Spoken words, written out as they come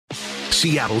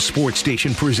Seattle sports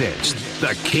station presents the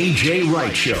KJ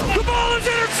Wright Show. The ball is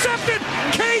intercepted.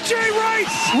 KJ Wright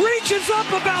reaches up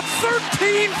about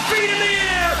 13 feet in the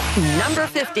air. Number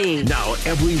 50. Now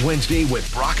every Wednesday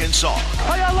with Brock and Saul.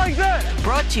 How y'all like that?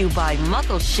 Brought to you by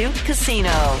Muckleshoot Casino.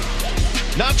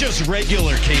 Not just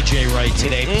regular KJ Wright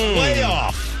today,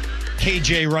 playoff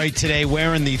KJ Wright today,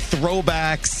 wearing the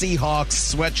throwback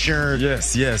Seahawks sweatshirt.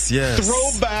 Yes.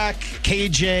 Throwback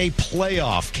KJ,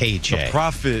 playoff KJ. The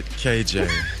Prophet KJ.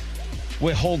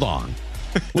 Wait, hold on.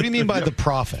 What do you mean by the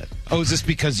Prophet? Oh, is this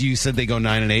because you said they go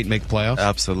 9-8 and make playoffs?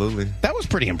 Absolutely. That was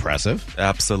pretty impressive.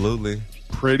 Absolutely.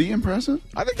 Pretty impressive?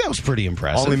 I think that was pretty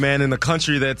impressive. Only man in the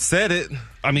country that said it.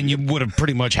 I mean, you would have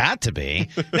pretty much had to be.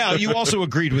 Now, you also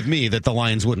agreed with me that the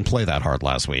Lions wouldn't play that hard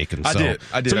last week. And I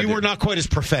did. So you were not quite as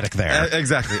prophetic there.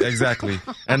 Exactly.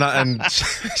 and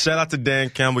shout out to Dan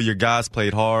Campbell. Your guys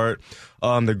played hard.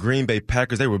 The Green Bay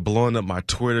Packers, they were blowing up my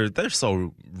Twitter. They're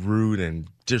so rude and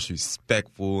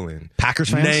disrespectful and Packers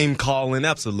fans? Name calling.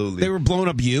 Absolutely. They were blowing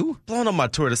up you? Blowing up my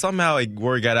Twitter. Somehow a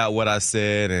word got out what I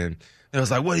said, and it was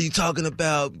like, what are you talking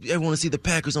about? Everyone want to see the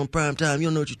Packers on prime time. You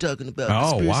don't know what you're talking about.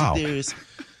 Oh, wow. Theories.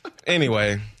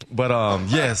 Anyway, but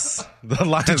yes. The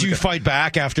Lions. Did you fight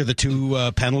back after the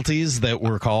two penalties that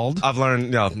were called? I've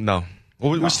learned, no.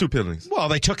 Which two penalties? Well,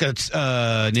 they took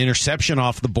an interception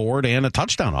off the board and a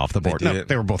touchdown off the board.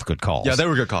 They were both good calls. Yeah, they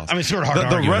were good calls. I mean, it's sort of hard to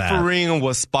the argue that. refereeing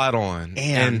was spot on.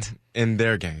 And in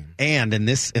their game. And in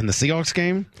the Seahawks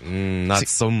game? Not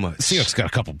so much. Seahawks got a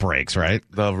couple breaks, right?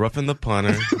 The roughing the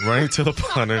punter, running to the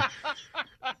punter.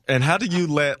 And how do you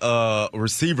let a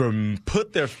receiver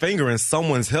put their finger in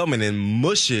someone's helmet and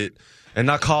mush it and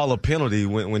not call a penalty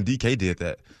when DK did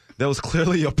that? That was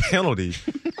clearly a penalty.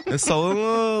 And so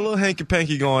a little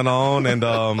hanky-panky going on. And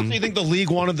so you think the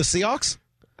league wanted the Seahawks?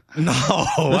 No,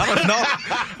 I don't know.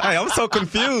 Hey, I'm so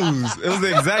confused. It was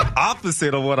the exact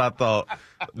opposite of what I thought.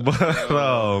 But,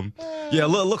 a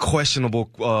little questionable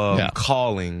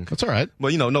calling. That's all right.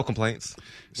 But, no complaints.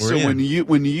 So when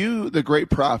you, the great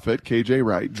prophet, KJ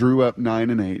Wright, drew up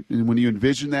 9-8, and when you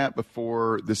envisioned that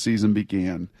before the season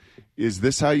began, is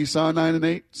this how you saw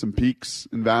 9-8? Some peaks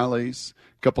and valleys?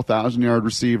 Couple 1,000-yard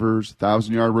receivers,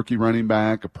 1,000-yard rookie running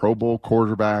back, a Pro Bowl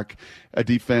quarterback, a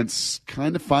defense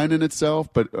kind of finding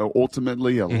itself, but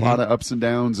ultimately a lot of ups and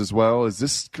downs as well. Is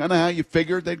this kind of how you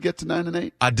figured they'd get to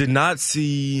 9-8? I did not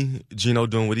see Geno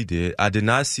doing what he did. I did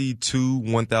not see two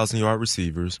 1,000-yard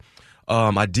receivers.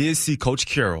 I did see Coach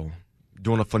Carroll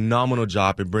doing a phenomenal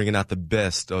job in bringing out the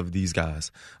best of these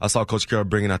guys. I saw Coach Carroll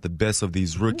bringing out the best of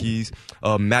these rookies,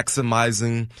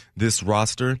 maximizing this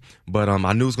roster. But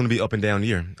I knew it was going to be up and down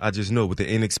year. I just knew with the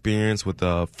inexperience, with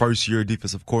the first-year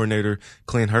defensive coordinator,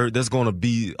 Clint Hurt, there's going to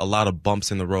be a lot of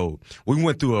bumps in the road. We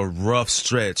went through a rough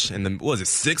stretch, and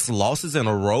 6 losses in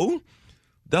a row?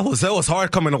 That was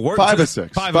hard coming to work. 5 of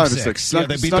 6. 5 of 6. Snuck,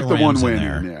 they beat the Rams one win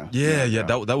there. Yeah.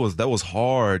 That was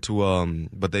hard to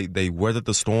but they weathered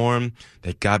the storm.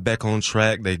 They got back on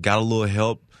track. They got a little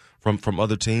help from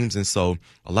other teams, and so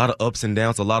a lot of ups and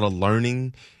downs, a lot of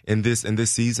learning in this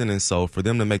season, and so for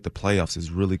them to make the playoffs is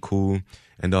really cool.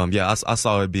 And I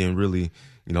saw it being really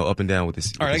up and down with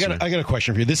this. All right, I got a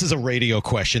question for you. This is a radio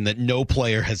question that no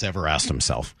player has ever asked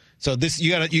himself. So this you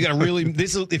got to really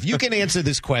if you can answer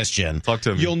this question, talk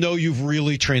to me. You'll know you've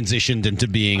really transitioned into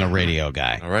being a radio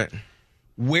guy. All right.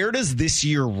 Where does this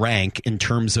year rank in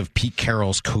terms of Pete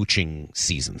Carroll's coaching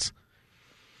seasons?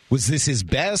 Was this his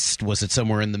best? Was it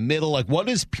somewhere in the middle? Like what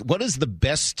is the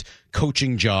best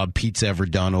coaching job Pete's ever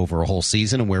done over a whole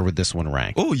season, and where would this one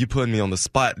rank? Oh, you're putting me on the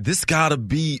spot. This got to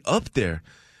be up there.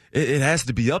 It has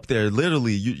to be up there.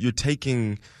 Literally, you're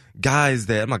taking guys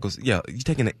that you're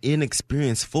taking an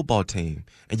inexperienced football team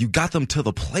and you got them to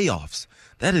the playoffs.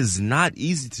 That is not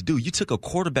easy to do. You took a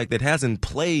quarterback that hasn't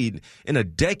played in a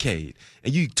decade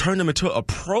and you turned him into a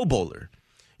Pro Bowler.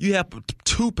 You have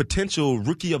 2 potential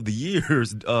Rookie of the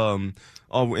Years in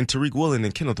Tariq Woolen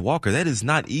and Kenneth Walker. That is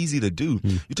not easy to do.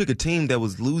 You took a team that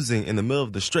was losing in the middle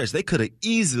of the stretch. They could have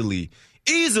easily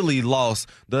lost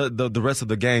the rest of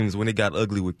the games when it got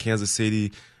ugly with Kansas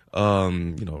City,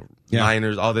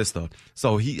 Niners, all this stuff.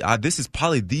 So this is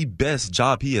probably the best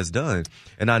job he has done.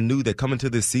 And I knew that coming to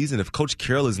this season, if Coach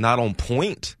Carroll is not on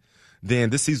point,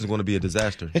 then this season is going to be a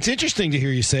disaster. It's interesting to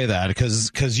hear you say that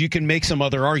because you can make some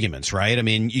other arguments, right? I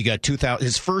mean, you got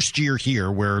his first year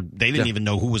here where they didn't even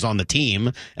know who was on the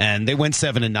team, and they went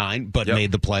 7-9, but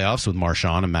made the playoffs with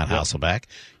Marshawn and Matt Hasselbeck.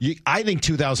 I think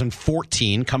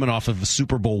 2014, coming off of a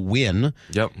Super Bowl win,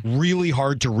 really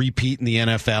hard to repeat in the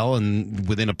NFL and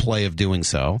within a play of doing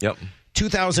so.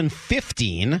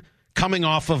 2015. coming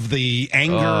off of the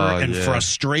anger and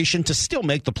frustration to still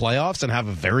make the playoffs and have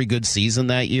a very good season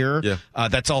that year. Yeah.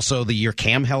 That's also the year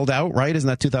Cam held out, right? Isn't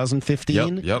that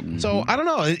 2015? Yep. So I don't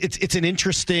know. It's an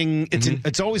interesting.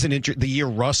 It's always the year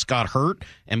Russ got hurt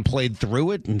and played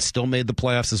through it and still made the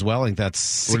playoffs as well. I think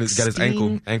that's when he's got his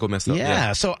ankle messed up.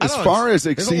 Yeah. So as far as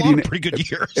exceeding pretty good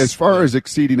years, as far as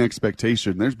exceeding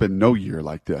expectation, there's been no year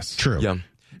like this. True. Yeah.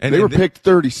 And they were picked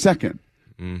 32nd.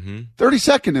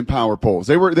 32nd in power polls.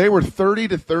 They were 30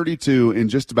 to 32 in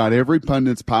just about every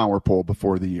pundit's power poll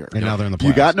before the year. And now they're in the playoffs.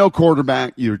 You got no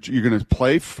quarterback. You're going to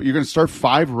play. You're going to start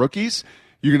 5 rookies.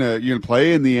 You're gonna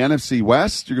play in the NFC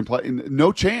West. You're gonna play.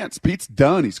 No chance. Pete's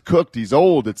done. He's cooked. He's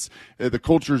old. It's the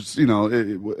culture's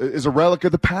is a relic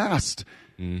of the past.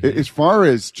 As far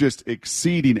as just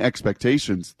exceeding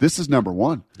expectations, this is number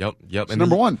one. Yep. It's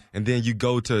number one. And then you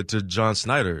go to John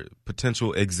Snyder,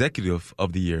 potential executive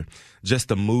of the year. Just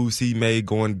the moves he made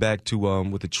going back to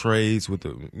with the trades, with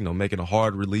the making a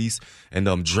hard release and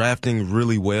drafting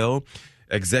really well.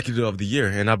 Executive of the year.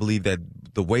 And I believe that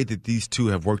the way that these two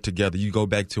have worked together, you go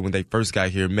back to when they first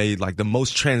got here, made like the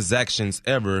most transactions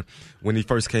ever when he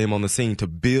first came on the scene to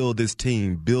build this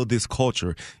team, build this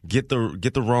culture, get the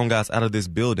wrong guys out of this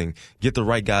building, get the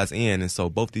right guys in. And so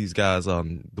both these guys,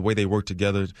 the way they work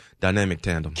together, dynamic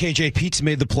tandem. KJ, Pete's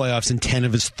made the playoffs in 10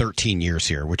 of his 13 years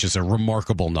here, which is a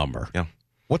remarkable number. Yeah.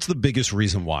 What's the biggest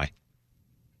reason why?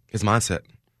 His mindset.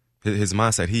 His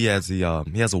mindset. He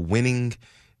has a winning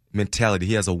mentality.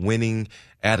 He has a winning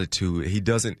attitude. He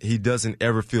doesn't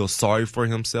ever feel sorry for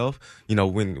himself.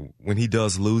 When he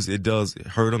does lose, it does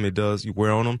hurt him. It does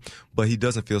wear on him, but he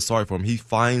doesn't feel sorry for him. He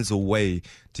finds a way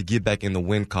to get back in the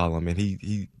win column, and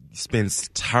he spends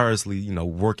tirelessly,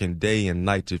 working day and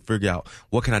night to figure out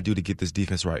what can I do to get this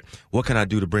defense right? What can I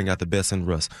do to bring out the best in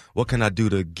Russ? What can I do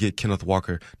to get Kenneth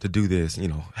Walker to do this?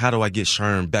 How do I get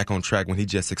Sherm back on track when he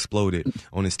just exploded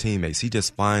on his teammates? He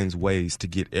just finds ways to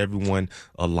get everyone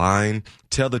aligned.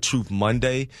 Tell the Truth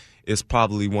Monday is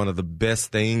probably one of the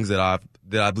best things that I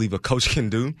believe a coach can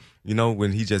do,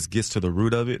 when he just gets to the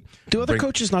root of it. Do other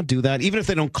coaches not do that? Even if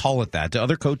they don't call it that, do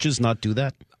other coaches not do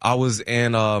that? I was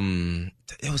in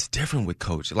it was different with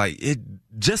Coach. Like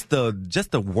just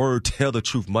the word "Tell the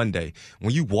Truth" Monday.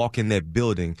 When you walk in that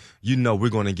building, we're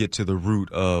going to get to the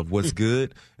root of what's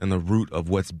good and the root of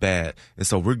what's bad, and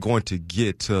so we're going to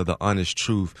get to the honest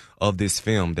truth of this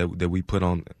film that we put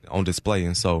on display.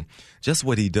 And so, just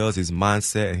what he does, his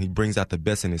mindset, and he brings out the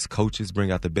best in his coaches,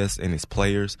 bring out the best in his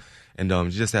players, and he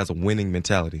just has a winning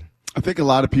mentality. I think a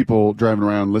lot of people driving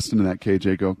around listening to that,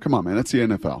 KJ, go, "Come on, man, that's the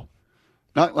NFL."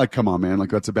 Not like, come on, man, like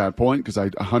that's a bad point, because I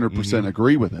 100%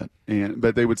 agree with it.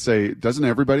 But they would say, doesn't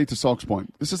everybody, to Salk's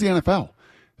point, this is the NFL.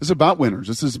 This is about winners.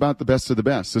 This is about the best of the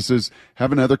best. This is,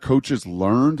 haven't other coaches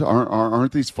learned?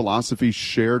 Aren't these philosophies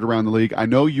shared around the league? I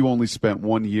know you only spent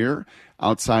 1 year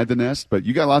outside the nest, but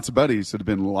you got lots of buddies that have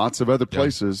been in lots of other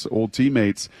places, old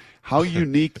teammates. How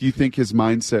unique do you think his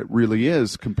mindset really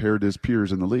is compared to his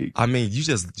peers in the league? I mean, you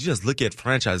just look at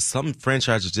franchises. Some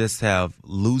franchises just have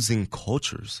losing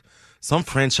cultures. Some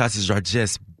franchises are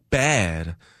just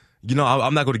bad.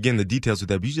 I'm not going to get into details with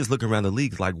that, but you just look around the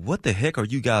league like, what the heck are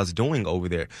you guys doing over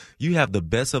there? You have the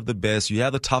best of the best. You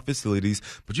have the top facilities,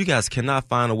 but you guys cannot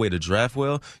find a way to draft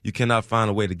well. You cannot find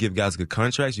a way to give guys good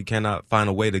contracts. You cannot find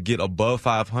a way to get above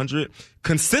 500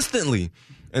 consistently.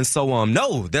 And so,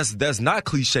 no, that's not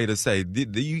cliche to say.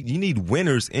 You need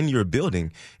winners in your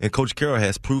building. And Coach Carroll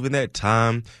has proven that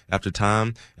time after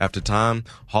time after time.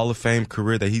 Hall of Fame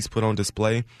career that he's put on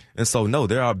display. And so, no,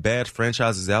 there are bad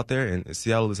franchises out there, and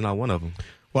Seattle is not one of them.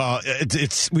 Well,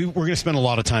 we're going to spend a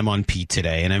lot of time on Pete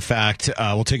today. And in fact,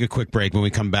 we'll take a quick break. When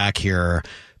we come back here,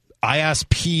 I asked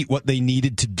Pete what they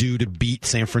needed to do to beat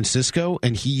San Francisco,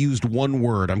 and he used one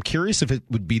word. I'm curious if it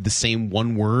would be the same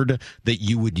one word that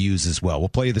you would use as well. We'll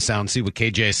play you the sound, see what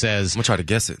KJ says. I'm going to try to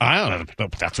guess it. I don't know.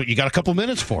 That's what you got a couple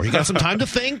minutes for. You got some time to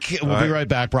think. We'll be right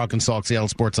back. Brock and Salk, Seattle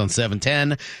Sports on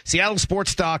 710.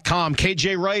 SeattleSports.com.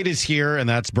 KJ Wright is here, and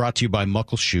that's brought to you by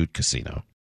Muckleshoot Casino.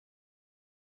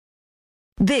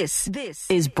 This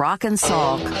is Brock and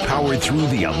Salk. Powered through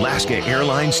the Alaska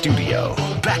Airlines studio.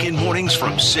 Back in mornings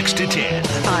from 6 to 10.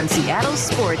 On Seattle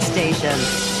Sports Station.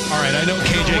 All right, I know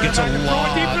KJ gets a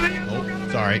lot.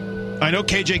 I know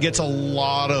KJ gets a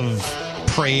lot of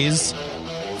praise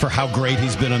for how great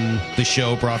he's been on the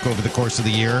show, Brock, over the course of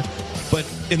the year. But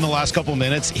in the last couple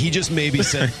minutes, he just maybe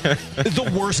said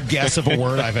the worst guess of a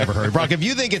word I've ever heard. Brock, if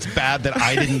you think it's bad that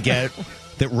I didn't get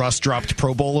that Russ dropped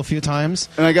Pro Bowl a few times.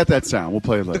 And I got that sound. We'll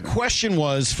play it later. The question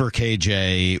was for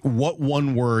KJ, what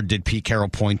one word did Pete Carroll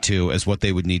point to as what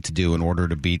they would need to do in order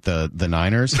to beat the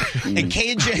Niners? And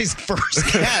KJ's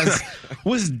first guess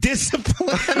was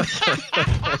discipline.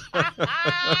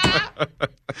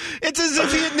 It's as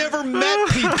if he had never met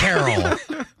Pete Carroll.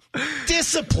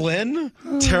 Discipline?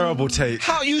 Terrible take.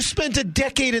 How you spent a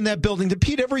decade in that building. Did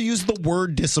Pete ever use the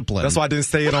word discipline? That's why I didn't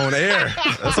say it on air.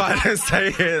 That's why I didn't say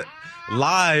it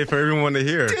live for everyone to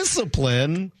hear.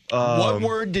 Discipline. What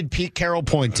word did Pete Carroll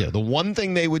point to? The one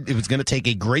thing it was going to take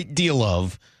a great deal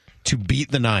of to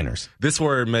beat the Niners. This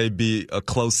word may be a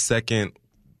close second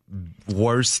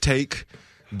worst take,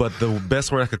 but the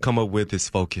best word I could come up with is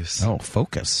focus. Oh,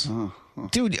 focus.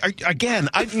 Dude, again,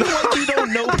 I feel like you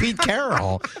don't know Pete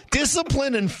Carroll.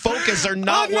 Discipline and focus are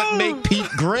not what make Pete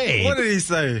great. What did he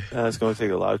say? It's going to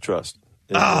take a lot of trust.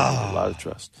 A lot of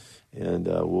trust. And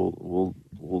we'll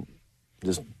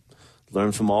just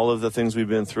learn from all of the things we've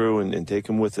been through and take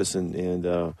them with us. And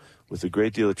with a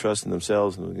great deal of trust in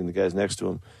themselves and the guys next to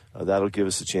them, that'll give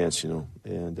us a chance,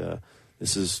 And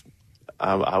this is,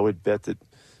 I would bet that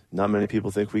not many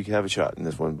people think we can have a shot in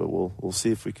this one, but we'll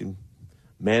see if we can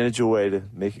manage a way to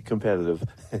make it competitive.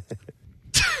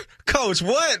 Coach,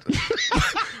 what?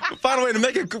 Find a way to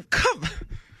make it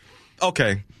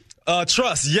okay.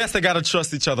 Trust. Yes, they got to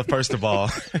trust each other, first of all.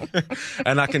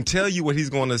 And I can tell you what he's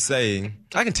going to say.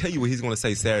 I can tell you what he's going to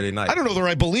say Saturday night. I don't know that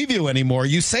I believe you anymore.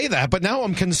 You say that, but now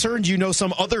I'm concerned you know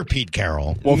some other Pete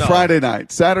Carroll. Well, no. Friday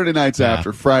night. Saturday night's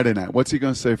after. Friday night. What's he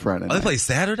going to say Friday night? They play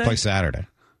Saturday? Play Saturday.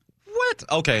 What?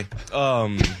 Okay.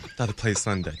 Thought to play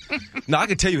Sunday. No, I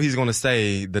can tell you what he's going to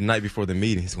say the night before the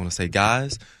meeting. He's going to say,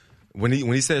 guys, when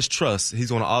he says trust, he's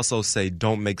going to also say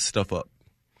don't make stuff up.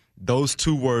 Those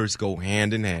two words go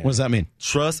hand in hand. What does that mean?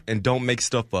 Trust and don't make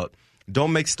stuff up.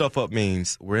 Don't make stuff up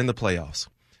means we're in the playoffs.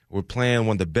 We're playing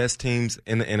one of the best teams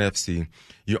in the NFC.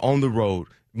 You're on the road.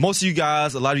 Most of you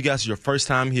guys, a lot of you guys, are your first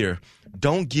time here.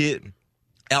 Don't get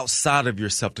outside of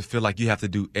yourself to feel like you have to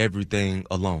do everything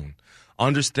alone.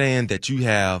 Understand that you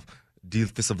have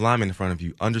defensive linemen in front of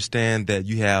you. Understand that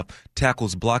you have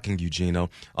tackles blocking you, Gino.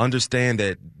 Understand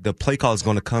that the play call is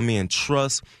going to come in.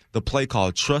 Trust the play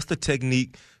call. Trust the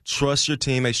technique. Trust your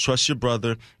teammates. Trust your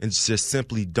brother. And just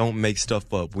simply don't make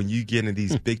stuff up. When you get in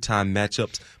these big-time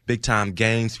matchups, big-time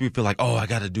games, people feel like, oh, I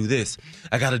got to do this.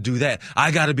 I got to do that.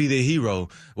 I got to be the hero.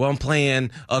 Well, I'm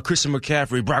playing Christian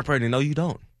McCaffrey, Brock Purdy. No, you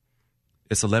don't.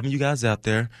 It's 11 you guys out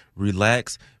there.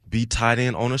 Relax. Be tied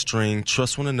in on a string.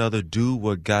 Trust one another. Do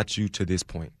what got you to this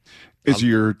point. As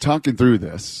you're talking through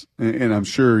this, and I'm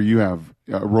sure you have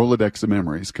a Rolodex of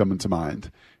memories coming to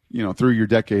mind, through your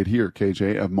decade here,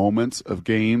 KJ, of moments, of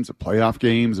games, of playoff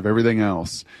games, of everything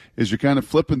else. As you're kind of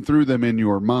flipping through them in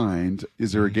your mind,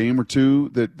 is there a game or two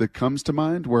that comes to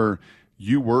mind where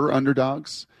you were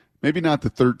underdogs? Maybe not the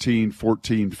 13,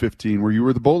 14, 15, where you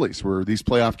were the bullies, where these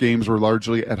playoff games were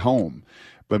largely at home.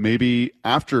 But maybe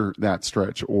after that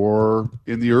stretch or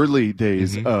in the early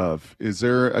days is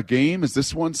there a game, as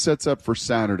this one sets up for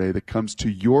Saturday, that comes to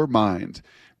your mind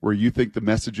where you think the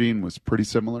messaging was pretty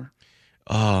similar?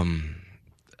 I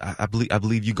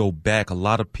believe you go back. A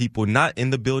lot of people, not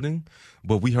in the building,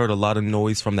 but we heard a lot of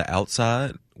noise from the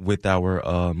outside with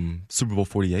our Super Bowl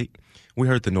 48. We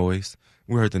heard the noise.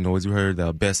 We heard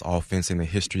the best offense in the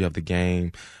history of the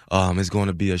game. It's going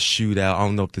to be a shootout. I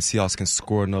don't know if the Seahawks can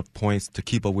score enough points to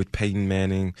keep up with Peyton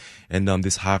Manning and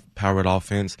this high-powered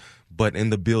offense. But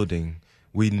in the building,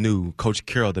 we knew Coach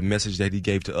Carroll, the message that he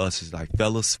gave to us is like,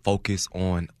 fellas, focus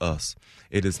on us.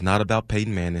 It is not about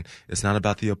Peyton Manning. It's not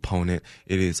about the opponent.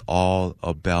 It is all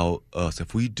about us.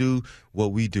 If we do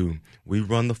what we do, we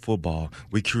run the football,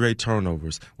 we create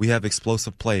turnovers, we have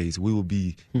explosive plays, we will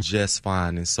be just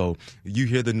fine. And so you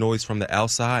hear the noise from the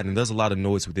outside, and there's a lot of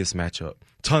noise with this matchup.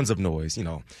 Tons of noise,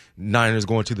 Niners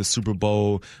going to the Super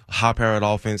Bowl, high-powered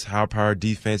offense, high-powered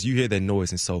defense. You hear that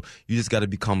noise, and so you just got to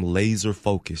become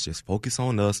laser-focused. Just focus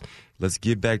on us. Let's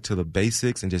get back to the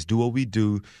basics and just do what we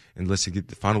do, and let's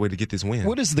find a way to get this win.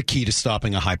 What is the key to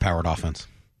stopping a high-powered offense?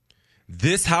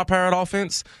 This high-powered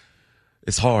offense,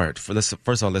 it's hard. First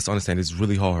of all, let's understand it's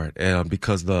really hard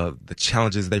because the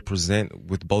challenges they present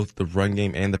with both the run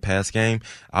game and the pass game.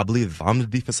 I believe if I'm the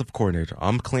defensive coordinator,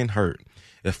 I'm Clint Hurt.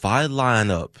 If I line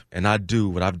up and I do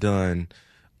what I've done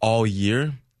all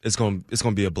year, it's going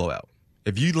to be a blowout.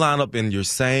 If you line up and you're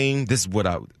saying, this is what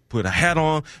I put a hat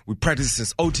on, we practice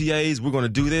since OTAs, we're going to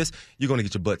do this, you're going to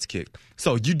get your butts kicked.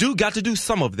 So you do got to do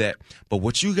some of that, but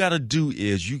what you got to do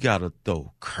is you got to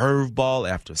throw curveball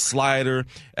after slider,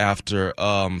 after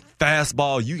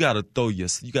fastball. You got to throw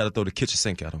the kitchen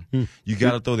sink at them. You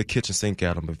got to throw the kitchen sink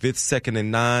at them. If it's 2nd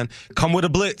and 9, come with a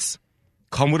blitz.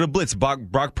 Come with a blitz.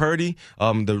 Brock Purdy,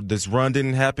 this run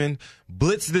didn't happen.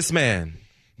 Blitz this man.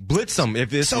 Blitz him.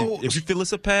 If you feel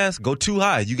it's a pass, go too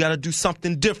high. You got to do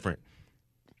something different.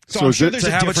 So I'm sure there's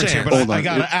a difference here, but I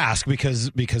got to ask because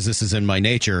this is in my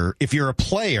nature. If you're a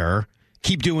player,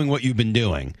 keep doing what you've been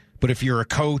doing. But if you're a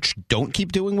coach, don't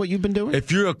keep doing what you've been doing?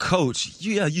 If you're a coach,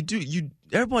 you do.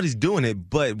 Everybody's doing it,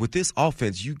 but with this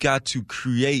offense, you got to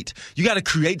create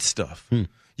stuff.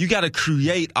 You got to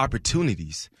create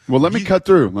opportunities. Well, let me cut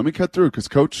through because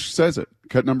Coach says it.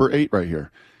 Cut number 8 right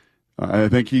here. I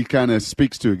think he kind of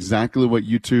speaks to exactly what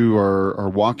you two are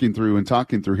walking through and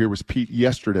talking through. Here was Pete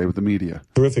yesterday with the media.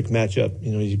 Terrific matchup.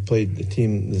 You played a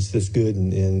team that's this good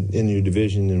and in your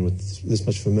division and with this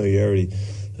much familiarity.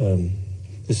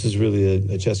 This is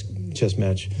really a chess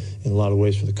match in a lot of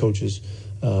ways for the coaches.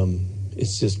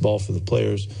 It's just ball for the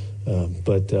players.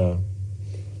 But a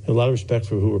lot of respect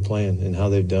for who we're playing and how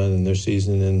they've done in their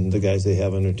season and the guys they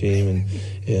have on their team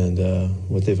and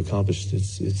what they've accomplished.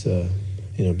 It's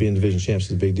being division champs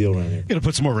is a big deal around here. You're going to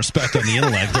put some more respect on the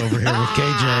intellect over here with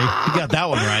KJ. You got that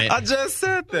one right. I just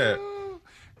said that.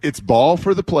 It's ball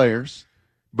for the players,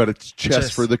 but it's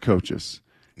chess for the coaches.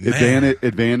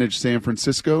 Advantage San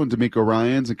Francisco and D'Amico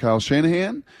Ryans and Kyle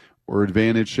Shanahan, or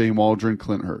advantage Shane Waldron,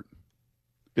 Clint Hurt?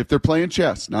 If they're playing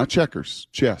chess, not checkers,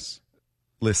 chess.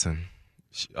 Listen,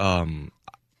 what's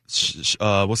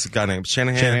the guy named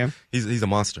Shanahan? He's a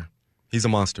monster. He's a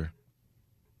monster.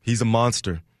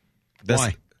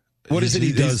 Why? What is it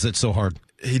he does that's so hard?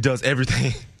 He does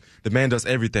everything. The man does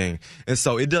everything. And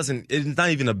so it's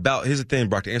not even about, here's the thing,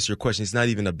 Brock, to answer your question, it's not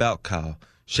even about Kyle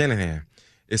Shanahan.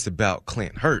 It's about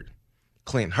Clint Hurt.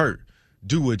 Clint Hurt,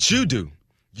 do what you do.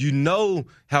 You know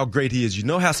how great he is. You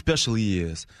know how special he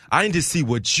is. I need to see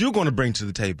what you're going to bring to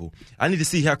the table. I need to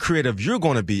see how creative you're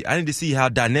going to be. I need to see how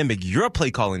dynamic your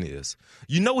play calling is.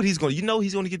 You know what he's going to. You know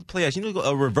he's going to get the play out. You know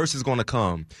a reverse is going to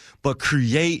come. But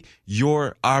create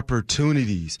your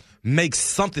opportunities. Make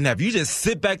something happen. You just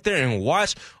sit back there and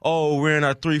watch. Oh, we're in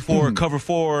our 3-4 cover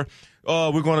 4.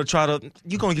 We're going to try to.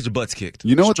 You're going to get your butts kicked.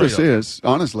 You know what this is,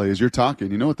 honestly, as you're talking.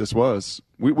 You know what this was.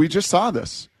 We just saw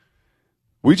this.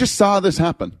 We just saw this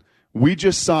happen. We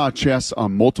just saw chess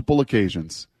on multiple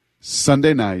occasions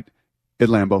Sunday night at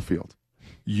Lambeau Field.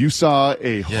 You saw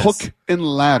a hook and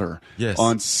ladder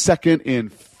on 2nd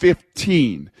and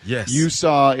 15. Yes. You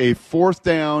saw a 4th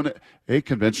down, a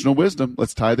conventional wisdom.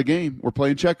 Let's tie the game. We're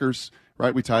playing checkers,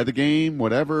 right? We tie the game,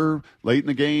 whatever, late in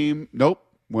the game. Nope.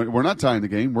 We're not tying the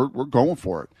game. We're going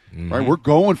for it, right? We're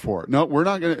going for it. No, we're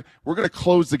not going to. We're going to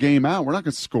close the game out. We're not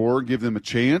going to score, give them a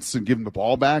chance, and give them the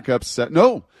ball back upset.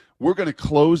 No, we're going to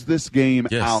close this game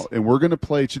out, and we're going to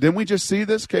play. Didn't we just see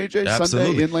this, KJ,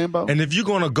 Sunday in Lambeau? And if you're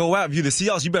going to go out, if you're the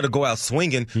Seahawks, you better go out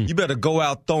swinging. You better go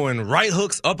out throwing right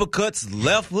hooks, uppercuts,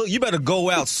 left hook. You better go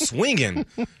out swinging.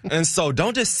 And so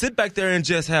don't just sit back there and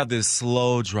just have this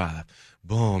slow drive.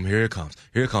 Boom, here it comes.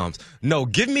 Here it comes. No,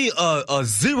 give me a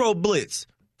zero blitz.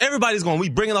 Everybody's we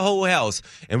bringing the whole house,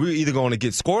 and we're either going to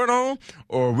get scored on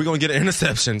or we're going to get an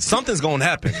interception. Something's going to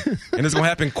happen, and it's going to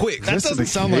happen quick. That doesn't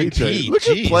sound like Pete. Look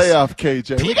at playoff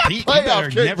KJ. Pete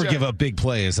better never give up big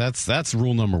plays. That's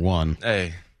rule number 1.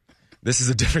 Hey, this is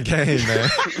a different game, man.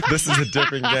 This is a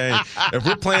different game. If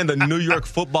we're playing the New York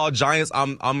Football Giants,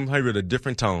 I'm here with a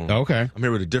different tone. Okay. I'm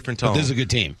here with a different tone. But this is a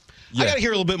good team. Yeah. I got to hear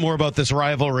a little bit more about this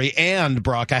rivalry. And,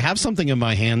 Brock, I have something in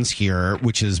my hands here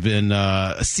which has been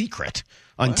a secret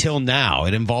until now.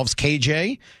 It involves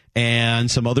KJ and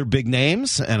some other big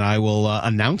names, and I will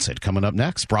announce it coming up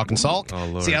next. Brock and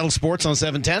Salk, Seattle Sports on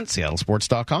 710,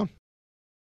 seattlesports.com.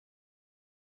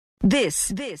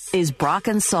 This is Brock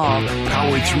and Salk.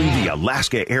 Powered through the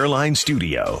Alaska Airlines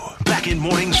studio. Back in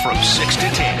mornings from 6 to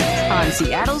 10. On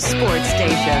Seattle Sports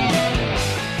Station.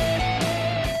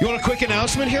 You want a quick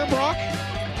announcement here, Brock?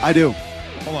 I do.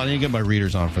 Hold on, I need to get my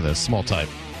readers on for this. Small type.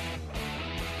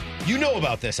 You know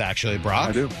about this, actually, Brock.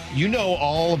 I do. You know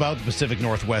all about the Pacific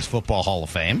Northwest Football Hall of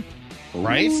Fame,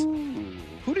 right?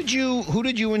 Who did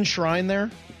you enshrine there?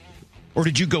 Or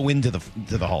did you go into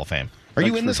the Hall of Fame? Are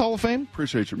you in this Hall of Fame?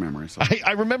 Appreciate your memory.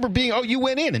 I remember being, you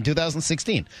went in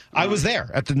 2016. I was there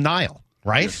at the Nile,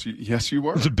 right? Yes, you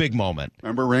were. It was a big moment.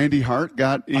 Remember Randy Hart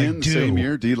got in the same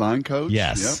year, D-line coach?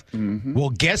 Yes. Yep. Mm-hmm.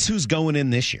 Well, guess who's going in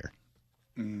this year?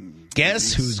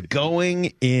 Guess who's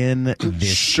going in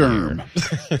this year?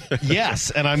 Yes,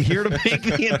 and I'm here to make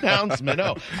the announcement.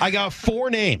 I got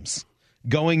 4 names.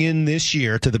 going in this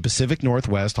year to the Pacific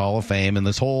Northwest Hall of Fame, and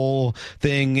this whole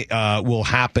thing will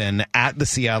happen at the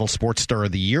Seattle Sports Star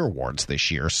of the Year Awards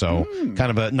this year. So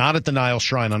kind of not at the Nile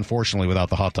Shrine, unfortunately, without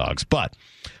the hot dogs. But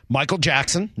Michael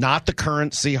Jackson, not the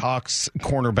current Seahawks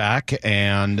cornerback,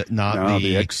 and not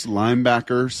the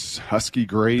ex-linebackers, Husky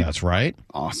great. That's right.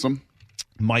 Awesome.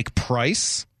 Mike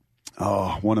Price.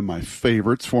 Oh, one of my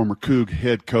favorites, former Coug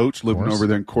head coach, living over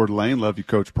there in Coeur d'Alene. Love you,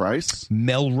 Coach Price.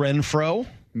 Mel Renfro,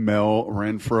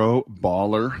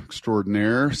 baller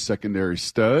extraordinaire, secondary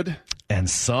stud. And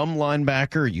some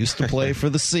linebacker used to play for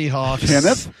the Seahawks.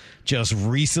 Kenneth? Just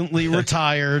recently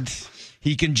retired.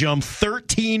 He can jump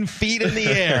 13 feet in the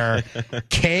air.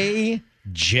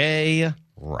 K.J.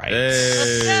 Wright. Hey.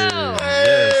 Let's go.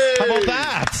 Yes. How about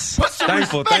that? Put some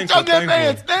respect on that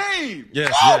man's name. Yes,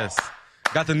 Woo! yes.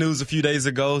 Got the news a few days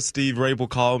ago. Steve Rabel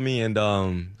called me and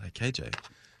like, KJ,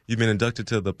 you've been inducted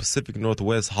to the Pacific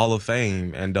Northwest Hall of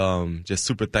Fame, and just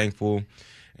super thankful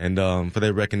and for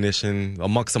their recognition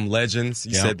amongst some legends.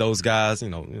 You said those guys,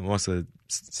 amongst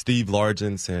Steve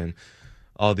Largents and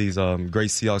all these great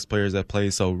Seahawks players that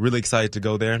play. So really excited to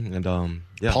go there. And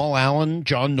Paul Allen,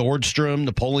 John Nordstrom,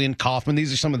 Napoleon Kaufman.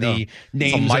 These are some of the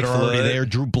names that are already there.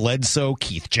 Drew Bledsoe,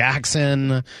 Keith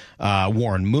Jackson,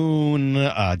 Warren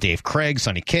Moon, Dave Craig,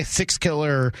 Sonny Six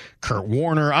Killer, Kurt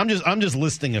Warner. I'm just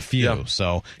listing a few. Yeah.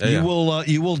 So you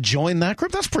will join that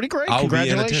group. That's pretty great. I'll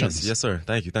Congratulations. be in attendance. Yes, sir.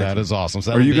 Thank you. That is awesome.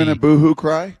 So Are you going to boo-hoo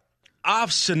cry? I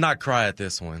should not cry at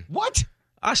this one. What?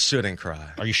 I shouldn't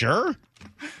cry. Are you sure?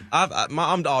 I'm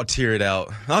all teared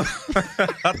out. I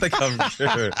think I'm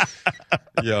sure.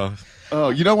 Yeah. Oh,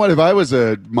 you know what? If I was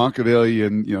a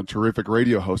Machiavellian, terrific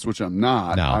radio host, which I'm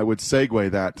not, No. I would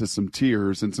segue that to some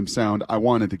tears and some sound I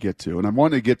wanted to get to. And I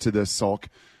wanted to get to this, Sulk,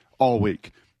 all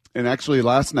week. And actually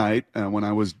last night, when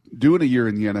I was doing a year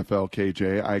in the NFL,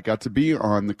 KJ, I got to be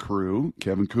on the crew,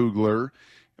 Kevin Kugler,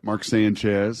 Mark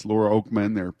Sanchez, Laura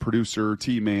Oakman, their producer,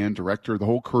 T-Man, director, the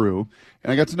whole crew.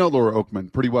 And I got to know Laura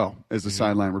Oakman pretty well as a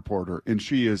sideline reporter, and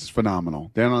she is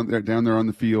phenomenal. Down there on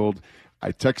the field,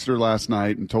 I texted her last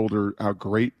night and told her how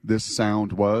great this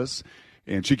sound was,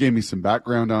 and she gave me some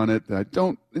background on it.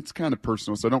 It's kind of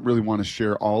personal, so I don't really want to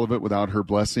share all of it without her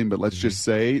blessing, but let's just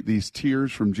say these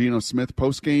tears from Geno Smith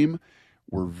postgame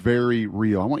were very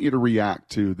real. I want you to react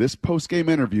to this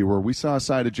postgame interview where we saw a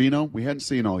side of Geno we hadn't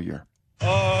seen all year.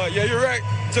 Yeah, you're right.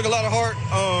 Took a lot of heart.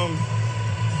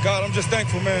 God, I'm just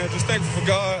thankful, man. Just thankful for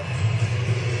God.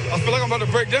 I feel like I'm about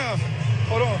to break down.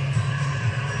 Hold on.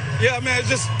 Yeah, man, it's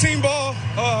just team ball.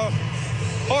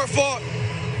 Hard fought.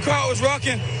 Crowd was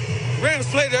rocking. Rams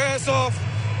played their ass off.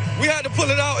 We had to pull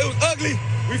it out. It was ugly.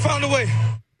 We found a way.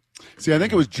 See, I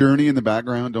think it was Journey in the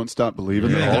background. Don't Stop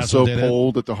believing. Yeah, They also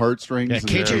pulled at the heartstrings. Yeah, and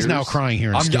KJ's tears. now crying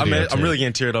here in studio. I'm really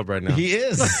getting teared up right now. He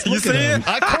is. You Look see at him. it?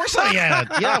 Of course I am.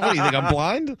 Yeah, what do you think? I'm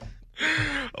blind?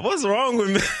 What's wrong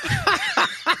with me?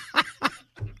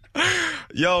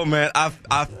 Yo, man,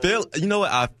 I feel, you know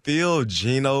what? I feel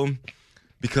Geno,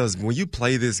 because when you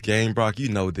play this game, Brock, you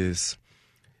know this.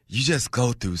 You just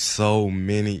go through so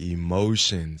many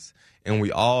emotions, and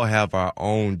we all have our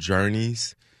own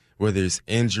journeys, whether it's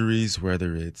injuries,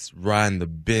 whether it's riding the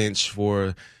bench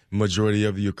for majority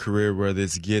of your career, whether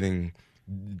it's getting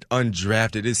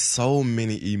undrafted. There's so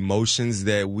many emotions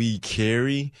that we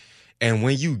carry. And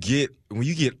when you get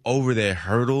over that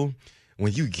hurdle,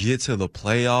 when you get to the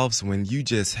playoffs, when you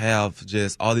just have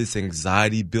just all this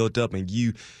anxiety built up and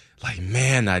you like,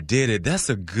 man, I did it. That's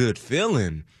a good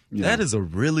feeling. Yeah. That is a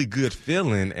really good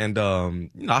feeling. And,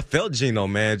 I felt Geno,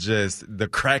 man, just the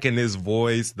crack in his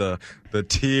voice, the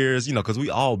tears, because we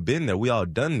all been there. We all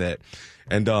done that.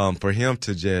 And for him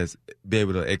to just be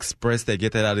able to express that,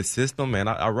 get that out of his system, man,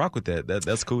 I rock with that.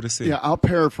 That's cool to see. Yeah, I'll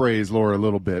paraphrase Laura a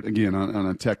little bit, again, on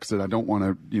a text that I don't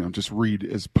want to, just read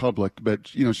as public. But,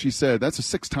 she said that's the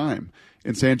sixth time.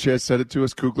 And Sanchez said it to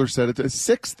us. Kugler said it to us.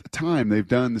 Sixth time they've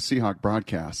done the Seahawk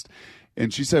broadcast.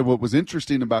 And she said what was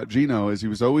interesting about Geno is he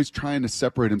was always trying to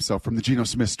separate himself from the Geno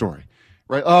Smith story.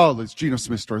 Right? Oh, it's Geno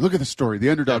Smith's story. Look at the story, the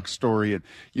underdog story. And,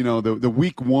 the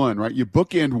week one, right? You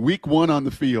bookend week one on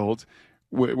the field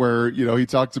where he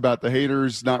talks about the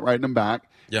haters not writing him back.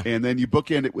 Yeah. And then you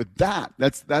bookend it with that.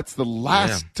 That's the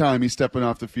last time he's stepping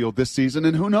off the field this season.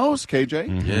 And who knows, KJ?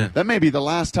 Mm-hmm. Yeah. That may be the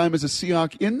last time as a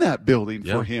Seahawk in that building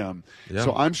for him. Yeah.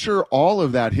 So I'm sure all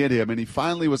of that hit him. And he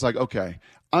finally was like, okay,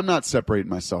 I'm not separating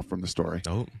myself from the story.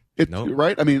 Nope.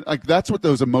 Right? I mean, like, that's what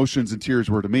those emotions and tears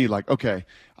were to me. Like, okay,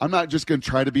 I'm not just going to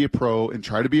try to be a pro and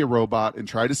try to be a robot and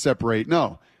try to separate.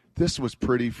 No, this was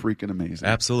pretty freaking amazing.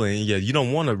 Absolutely. And yeah, you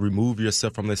don't want to remove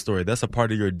yourself from this story. That's a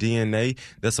part of your DNA.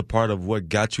 That's a part of what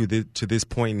got you to this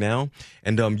point now.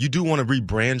 And you do want to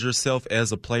rebrand yourself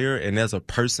as a player and as a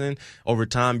person. Over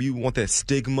time, you want that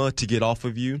stigma to get off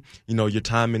of you. You know, your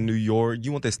time in New York,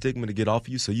 you want that stigma to get off of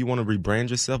you, so you want to rebrand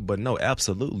yourself. But no,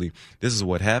 absolutely. This is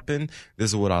what happened.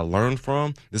 This is what I learned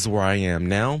from. This is where I am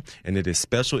now. And it is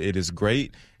special. It is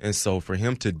great. And so for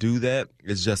him to do that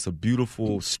is just a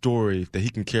beautiful story that he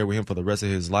can carry with him for the rest of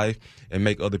his life and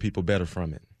make other people better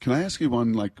from it. Can I ask you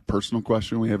one personal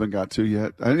question we haven't got to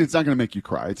yet? It's not going to make you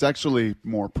cry. It's actually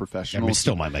more professional. Yeah, we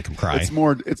still might make him cry.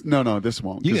 No, this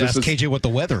won't. You ask KJ what the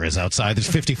weather is outside. There's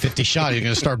 50-50 shot. You're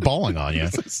going to start bawling on you.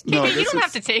 You don't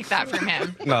have to take that from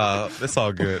him. No, it's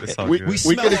all good. It's all good. We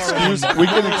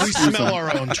smell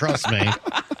our own. Trust me.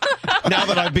 Now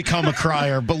that I've become a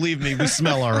crier, believe me, we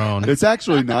smell our own. It's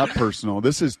actually not personal.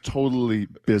 This is totally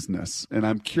business, and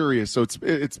I'm curious. So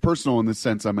it's personal in the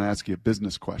sense I'm going to ask you a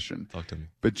business question. Talk to me.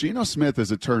 But Geno Smith,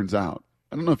 as it turns out,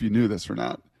 I don't know if you knew this or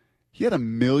not, he had $1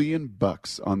 million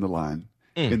on the line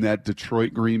in that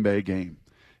Detroit-Green Bay game.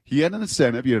 He had an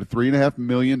incentive. He had a $3.5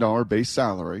 million base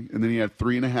salary, and then he had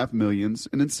 $3.5 million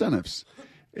in incentives.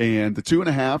 And the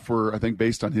 2.5 were, I think,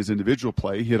 based on his individual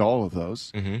play. He hit all of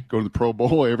those. Mm-hmm. Go to the Pro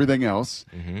Bowl, everything else.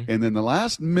 Mm-hmm. And then the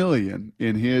last $1 million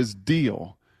in his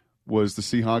deal was the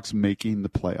Seahawks making the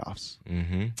playoffs.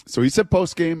 Mm-hmm. So he said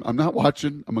post-game, I'm not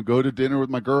watching. I'm going to go to dinner with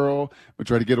my girl. I'm going to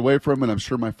try to get away from him, and I'm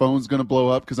sure my phone's going to blow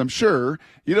up because I'm sure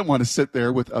you don't want to sit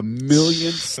there with $1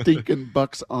 million stinking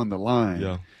bucks on the line.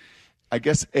 Yeah. I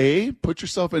guess, A, put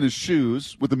yourself in his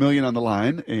shoes with $1 million on the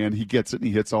line, and he gets it, and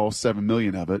he hits all $7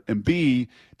 million of it. And B,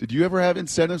 did you ever have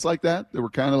incentives like that were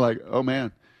kind of like, oh,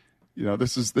 man, you know,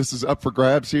 this is up for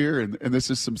grabs here, and this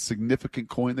is some significant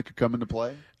coin that could come into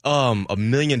play? $1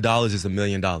 million is $1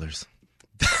 million.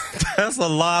 That's a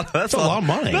lot. That's a lot of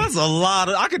money. That's a lot.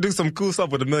 I could do some cool stuff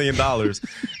with $1 million.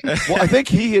 Well, I think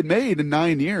he had made in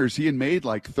 9 years,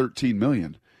 like $13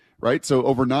 million. Right? So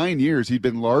over 9 years, he'd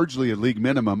been largely a league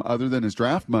minimum other than his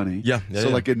draft money. So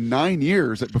like in 9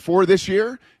 years, before this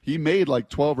year, he made like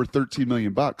 12 or 13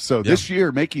 million bucks. So this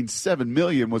year making 7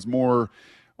 million was more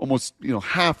almost,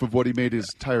 half of what he made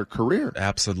his entire career.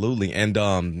 Absolutely. And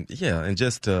and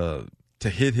just to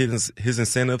hit his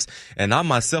incentives. And I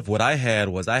myself, what I had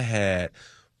was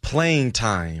playing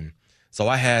time. So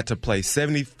I had to play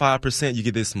 75%, you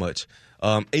get this much.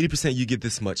 80% you get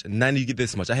this much, 90% you get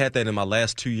this much. I had that in my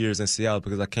last 2 years in Seattle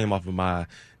because I came off of my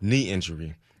knee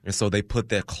injury. And so they put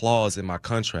that clause in my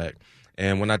contract.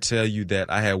 And when I tell you that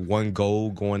I had one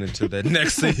goal going into that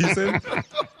next season,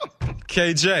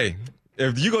 KJ,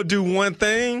 if you going to do one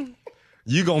thing,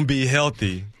 you going to be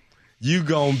healthy. You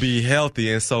going to be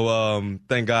healthy. And so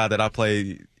thank God that I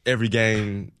played every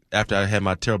game after I had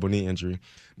my terrible knee injury.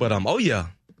 But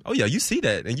you see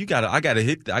that, and I got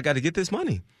to get this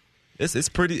money. It's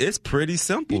pretty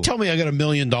simple. You tell me I got $1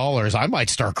 million, I might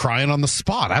start crying on the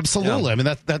spot. Absolutely. Yeah. I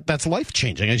mean that's life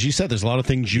changing. As you said, there's a lot of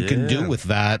things you can do with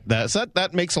that. That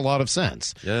makes a lot of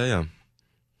sense. Yeah.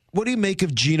 What do you make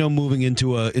of Geno moving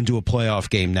into a playoff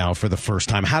game now for the first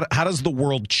time? How does the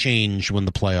world change when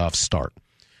the playoffs start?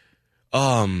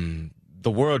 The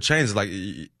world changes. Like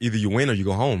either you win or you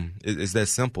go home. It's that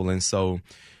simple. And so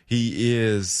he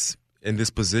is in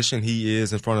this position. He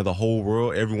is in front of the whole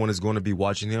world. Everyone is going to be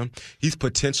watching him. He's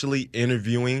potentially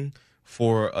interviewing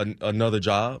for another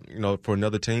job, for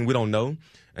another team. We don't know.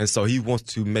 And so he wants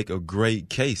to make a great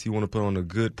case. He wants to put on a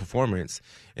good performance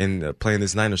in playing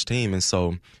this Niners team. And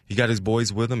so he got his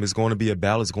boys with him. It's going to be a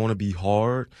battle. It's going to be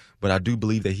hard. But I do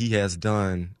believe that he has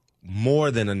done more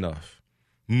than enough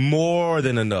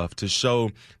to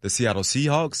show the Seattle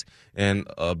Seahawks and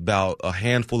about a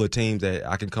handful of teams that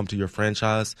I can come to your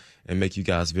franchise and make you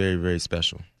guys very, very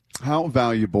special. How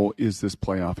valuable is this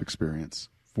playoff experience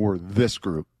for this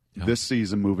group this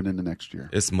season moving into next year?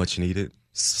 It's much needed.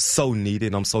 So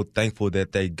needed. I'm so thankful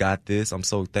that they got this. I'm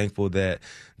so thankful that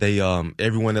they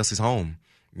everyone else is home.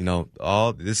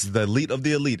 This is the elite of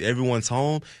the elite. Everyone's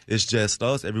home. It's just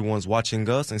us. Everyone's watching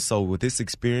us. And so with this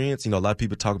experience, a lot of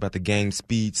people talk about the game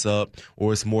speeds up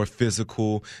or it's more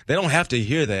physical. They don't have to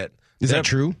hear that. Is that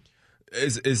true?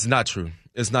 It's not true.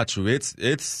 It's not true.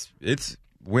 It's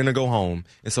win or go home.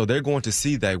 And so they're going to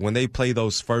see that when they play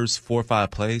those first 4 or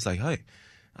 5 plays, like, hey,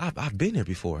 I've been here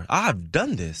before. I've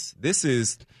done this. This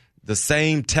is the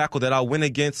same tackle that I went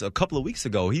against a couple of weeks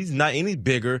ago. He's not any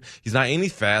bigger. He's not any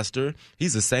faster.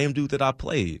 He's the same dude that I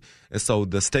played. And so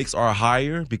the stakes are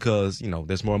higher because,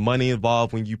 there's more money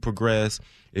involved when you progress.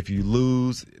 If you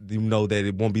lose, you know that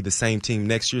it won't be the same team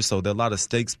next year. So there are a lot of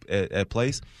stakes at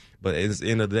place. But at the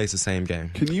end of the day, it's the same game.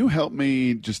 Can you help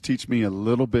me, just teach me a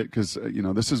little bit? Because,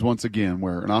 this is once again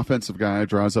where an offensive guy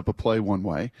draws up a play one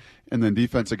way, and then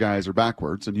defensive guys are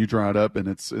backwards, and you draw it up, and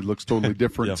it looks totally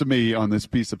different to me on this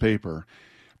piece of paper.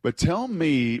 But tell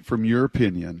me, from your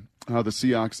opinion, how the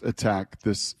Seahawks attack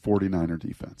this 49er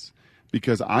defense.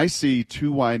 Because I see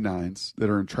 2 wide nines that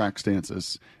are in track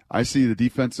stances. I see the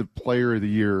defensive player of the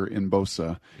year in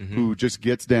Bosa, who just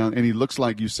gets down, and he looks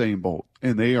like Usain Bolt,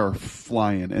 and they are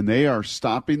flying, and they are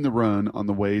stopping the run on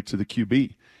the way to the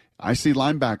QB. I see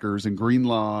linebackers in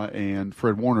Greenlaw and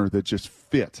Fred Warner that just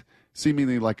fit,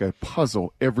 seemingly like a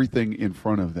puzzle, everything in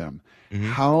front of them.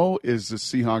 How is the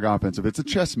Seahawk offense, if it's a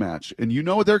chess match, and you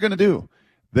know what they're going to do,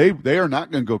 they are not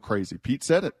going to go crazy. Pete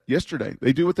said it yesterday.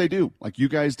 They do what they do, like you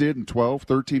guys did in 12,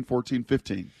 13, 14,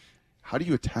 15. How do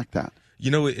you attack that?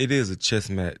 It is a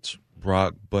chess match,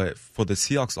 Brock, but for the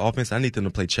Seahawks offense, I need them to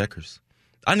play checkers.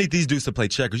 I need these dudes to play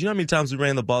checkers. You know how many times we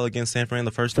ran the ball against San Fran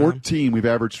the first time? 14. We've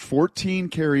averaged 14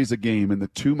 carries a game in the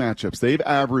 2 matchups. They've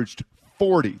averaged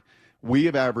 40. We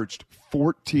have averaged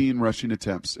 14 rushing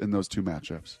attempts in those 2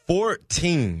 matchups.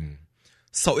 14.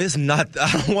 So it's not,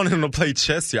 I don't want him to play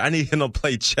chess here. I need him to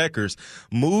play checkers.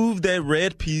 Move that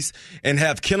red piece and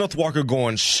have Kenneth Walker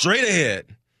going straight ahead.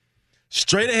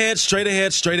 Straight ahead, straight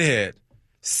ahead, straight ahead.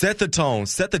 Set the tone,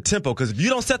 set the tempo, because if you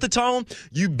don't set the tone,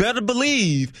 you better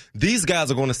believe these guys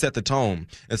are going to set the tone.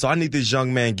 And so I need this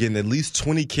young man getting at least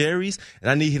 20 carries, and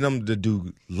I need him to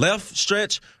do left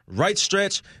stretch, right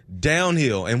stretch,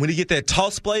 downhill. And when you get that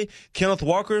toss play, Kenneth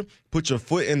Walker, put your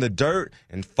foot in the dirt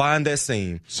and find that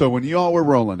seam. So when you all were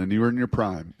rolling and you were in your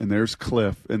prime, and there's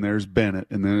Cliff and there's Bennett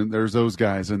and then there's those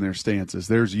guys in their stances,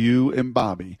 there's you and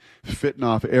Bobby fitting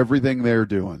off everything they're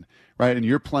doing. Right, and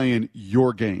you're playing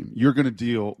your game. You're going to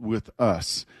deal with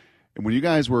us. And when you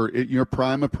guys were in your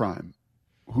prime of prime,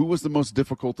 who was the most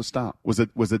difficult to stop? Was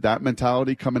it that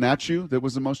mentality coming at you that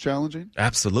was the most challenging?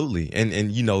 Absolutely. And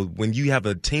when you have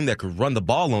a team that could run the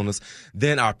ball on us,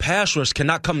 then our pass rush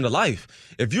cannot come to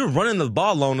life. If you're running the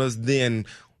ball on us, then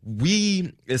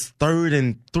it's 3rd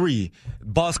and 3.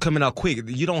 Ball's coming out quick.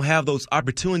 You don't have those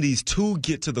opportunities to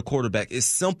get to the quarterback. It's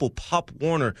simple Pop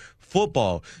Warner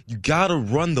football. You got to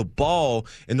run the ball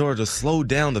in order to slow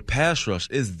down the pass rush.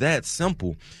 It's that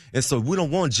simple. And so we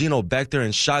don't want Geno back there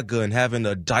in shotgun having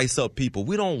to dice up people.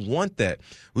 We don't want that.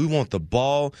 We want the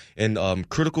ball in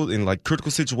critical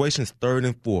situations, 3rd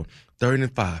and 4, 3rd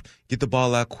and 5. Get the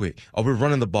ball out quick. Or we're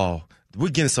running the ball. We're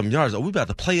getting some yards. Or we're about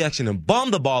to play action and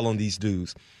bomb the ball on these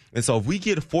dudes. And so if we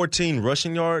get 14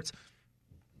 rushing yards,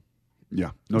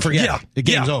 forget it. The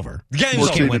game's over. The game's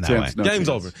over. Win that way. Game's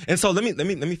over. And so let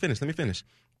me finish.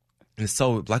 And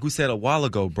so, like we said a while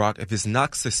ago, Brock, if it's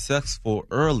not successful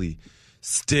early,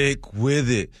 stick with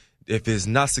it. If it's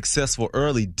not successful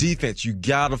early, defense, you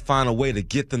got to find a way to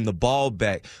get them the ball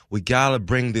back. We got to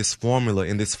bring this formula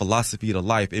and this philosophy to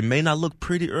life. It may not look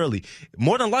pretty early.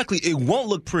 More than likely, it won't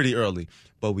look pretty early.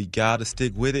 But we got to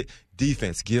stick with it.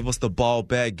 Defense, give us the ball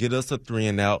back. Get us a 3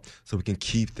 and out so we can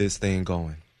keep this thing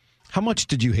going. How much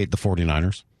did you hate the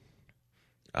 49ers?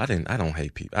 I don't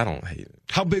hate people. I don't hate it.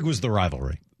 How big was the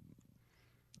rivalry?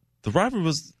 The rivalry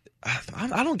was.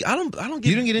 I don't get.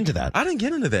 You didn't get into that. I didn't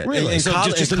get into that. Really? In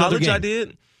college, I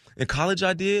did. In college,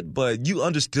 I did. But you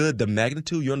understood the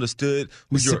magnitude. You understood.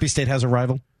 Mississippi State has a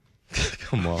rival.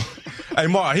 Come on, hey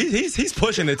Mar, he's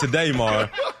pushing it today, Mar.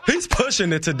 He's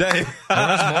pushing it today.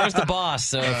 Mar's the boss,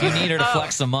 so if you need her to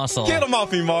flex the muscle, get him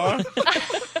off me, Mar.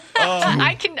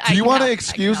 Do you want to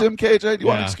excuse him, KJ? Do you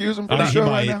want to excuse him for the show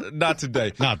right now? Not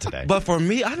today. Not today. But for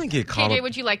me, I didn't get caught KJ, up.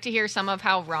 would you like to hear some of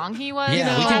how wrong he was?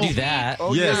 Yeah, we can do that.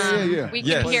 Oh, yes. Yeah. We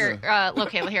can hear.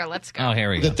 Okay, here, let's go. Oh, here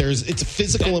we go. It's a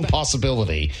physical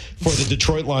impossibility for the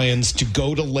Detroit Lions to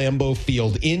go to Lambeau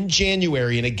Field in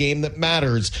January in a game that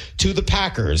matters to the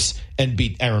Packers and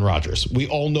beat Aaron Rodgers. We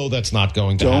all know that's not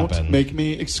going to happen. Don't make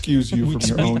me excuse you from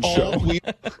your own show.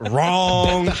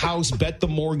 Wrong. Bet the house, bet the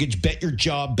mortgage, bet your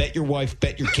job, bet your wife,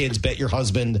 bet your kids, bet your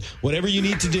husband. Whatever you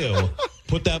need to do,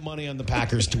 put that money on the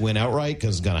Packers to win outright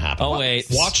because it's going to happen. Oh, wait.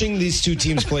 Watching these two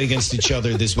teams play against each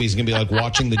other this week is going to be like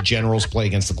watching the Generals play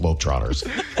against the Globetrotters.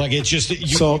 Like, it's just,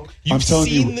 you've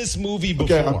seen this movie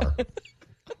before.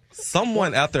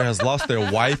 Someone out there has lost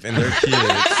their wife and their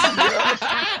kids.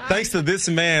 Thanks to this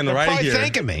man right here.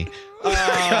 Thanking me.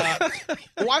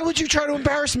 Why would you try to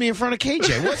embarrass me in front of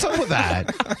KJ? What's up with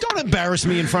that? Don't embarrass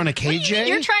me in front of KJ.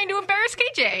 You're trying to embarrass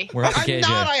KJ. We're up to I'm KJ.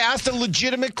 not. I asked a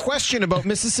legitimate question about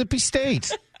Mississippi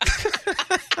State.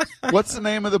 What's the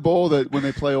name of the bowl that when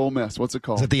they play Ole Miss? What's it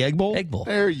called? Is it the Egg Bowl? Egg Bowl.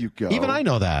 There you go. Even I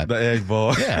know that. The Egg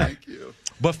Bowl. Yeah. Thank you.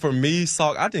 But for me,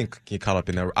 Salk, I didn't get caught up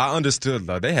in that. I understood,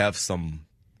 though. They have some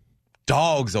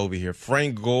dogs over here.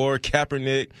 Frank Gore,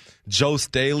 Kaepernick, Joe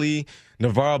Staley,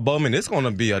 Navarro Bowman. It's going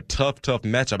to be a tough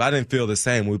matchup. I didn't feel the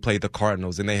same when we played the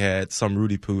Cardinals and they had some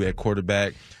Rudy Poo at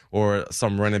quarterback or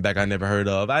some running back I never heard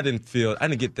of. I didn't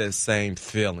get that same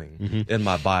feeling in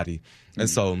my body. And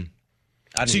so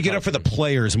you get up for the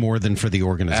players more than for the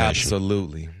organization.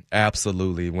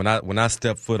 Absolutely. When I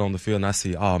step foot on the field and I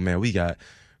see, oh, man, we got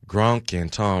Gronk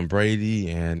and Tom Brady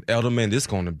and Edelman, this is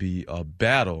going to be a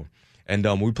battle. And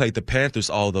we played the Panthers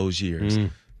all those years.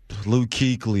 Luke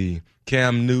Kuechly,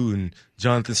 Cam Newton,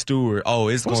 Jonathan Stewart. Oh,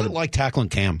 it's What's it like tackling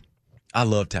Cam? I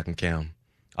love tackling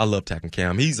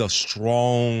Cam. He's a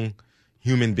strong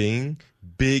human being,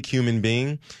 big human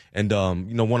being, and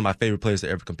one of my favorite players to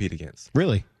ever compete against.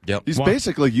 Really? Yep. He's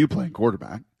basically you playing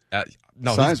quarterback.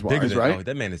 No, size-wise, he's bigger right? No,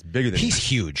 that man is bigger than He's me.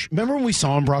 huge. Remember when we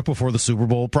saw him, Brock, before the Super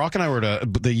Bowl? Brock and I were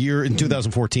the year in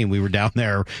 2014, we were down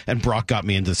there, and Brock got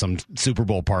me into some Super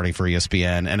Bowl party for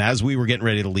ESPN, and as we were getting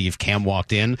ready to leave, Cam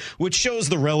walked in, which shows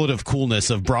the relative coolness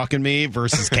of Brock and me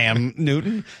versus Cam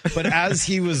Newton. But as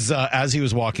he was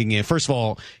walking in, first of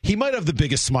all, he might have the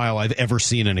biggest smile I've ever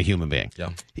seen in a human being.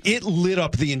 Yeah. It lit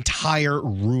up the entire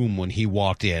room when he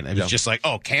walked in. It was just like,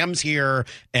 oh, Cam's here,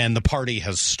 and the party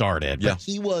has started. But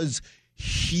he was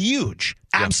huge,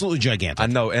 absolutely gigantic. I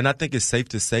know, and I think it's safe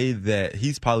to say that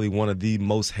he's probably one of the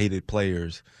most hated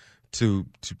players to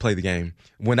play the game.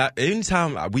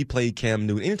 Anytime we played Cam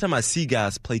Newton, anytime I see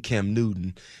guys play Cam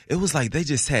Newton, it was like they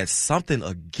just had something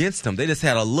against him. They just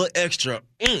had a little extra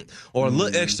or a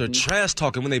little extra trash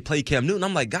talking when they play Cam Newton.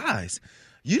 I'm like, guys,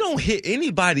 you don't hit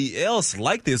anybody else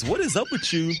like this. What is up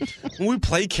with you when we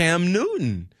play Cam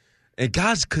Newton? And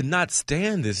guys could not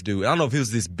stand this dude. I don't know if it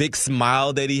was this big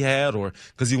smile that he had or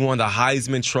because he won the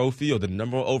Heisman Trophy or the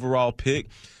number one overall pick.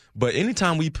 But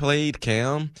anytime we played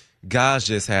Cam, guys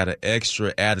just had an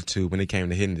extra attitude when it came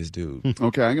to hitting this dude.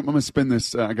 Okay, I'm going to spin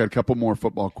this. I got a couple more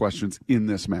football questions in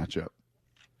this matchup.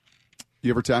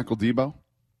 You ever tackle Debo?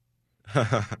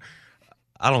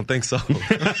 I don't think so.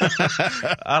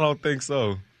 I don't think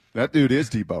so. That dude is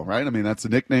Debo, right? I mean, that's the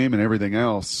nickname and everything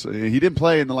else. He didn't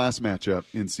play in the last matchup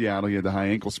in Seattle. He had the high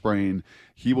ankle sprain.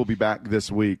 He will be back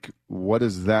this week. What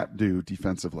does that do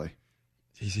defensively?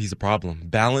 He's a problem.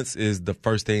 Balance is the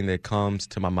first thing that comes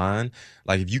to my mind.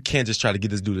 Like, if you can't just try to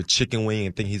get this dude a chicken wing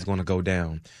and think he's going to go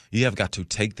down, you have got to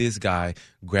take this guy,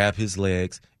 grab his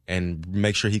legs, and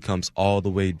make sure he comes all the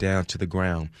way down to the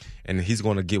ground. And he's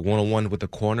going to get one-on-one with the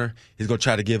corner. He's going to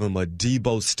try to give him a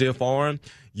Debo stiff arm.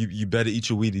 You better eat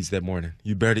your Wheaties that morning.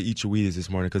 You better eat your Wheaties this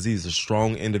morning because he's a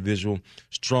strong individual,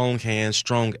 strong hands,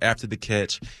 strong after the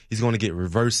catch. He's going to get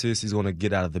reverses. He's going to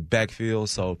get out of the backfield.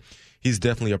 So he's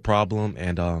definitely a problem,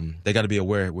 and they got to be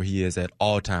aware where he is at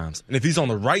all times. And if he's on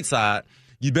the right side,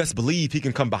 you best believe he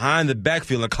can come behind the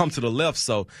backfield and come to the left.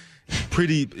 So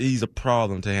he's a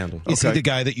problem to handle. Is he the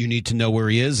guy that you need to know where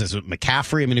he is? Is it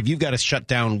McCaffrey? I mean, if you've got to shut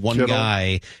down one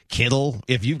guy, Kittle,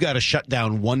 if you've got to shut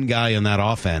down one guy in that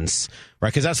offense, right?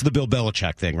 Because that's the Bill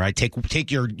Belichick thing, right?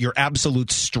 Take your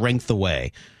absolute strength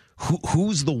away.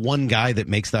 Who's the one guy that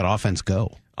makes that offense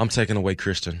go? I'm taking away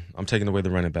Christian. I'm taking away the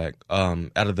running back.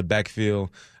 Out of the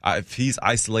backfield, if he's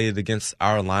isolated against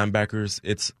our linebackers,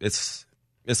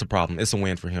 it's a problem. It's a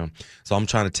win for him. So I'm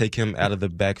trying to take him out of the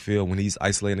backfield when he's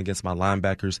isolating against my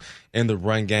linebackers. In the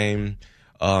run game,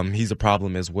 he's a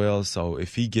problem as well. So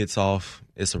if he gets off,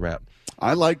 it's a wrap.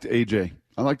 I liked AJ.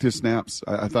 I liked his snaps.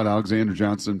 I thought Alexander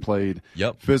Johnson played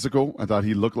physical. I thought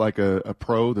he looked like a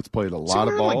pro that's played a lot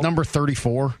of ball. Like number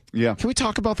 34? Yeah. Can we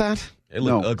talk about that? It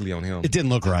looked ugly on him. It didn't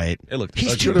look right. It looked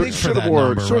He's ugly. too big for that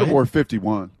number, Should have right? wore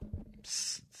 51.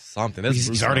 Something.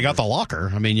 He's already got the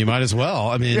locker. I mean, you might as well.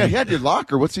 I mean, yeah, he had your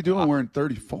locker. What's he doing wearing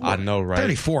 34? I know, right?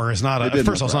 34 is not first of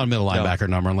all, it's not a middle linebacker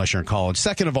number unless you're in college.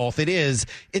 Second of all, if it is,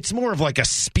 it's more of like a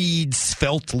speed,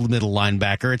 svelte middle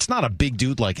linebacker. It's not a big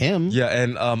dude like him. Yeah,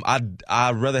 and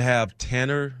I'd rather have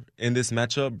Tanner in this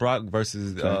matchup, Brock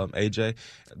versus AJ.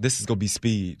 This is gonna be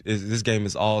speed. This game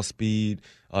is all speed.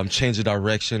 Change of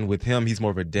direction with him. He's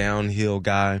more of a downhill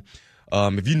guy.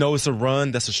 If you know it's a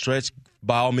run, that's a stretch,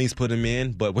 by all means put him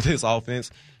in. But with his offense,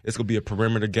 it's going to be a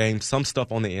perimeter game. Some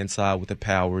stuff on the inside with the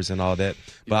powers and all that.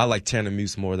 But I like Tanner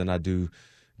Muse more than I do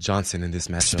Johnson in this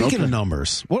matchup. Speaking of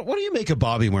numbers, what do you make of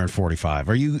Bobby wearing 45?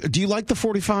 Do you like the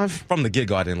 45? From the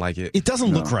get-go, I didn't like it. It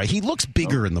doesn't look right. He looks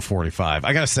bigger in the 45.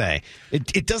 I got to say.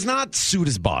 It does not suit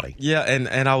his body. Yeah,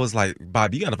 and I was like,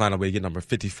 Bobby, you got to find a way to get number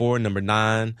 54, number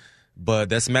 9. But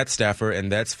that's Matt Stafford,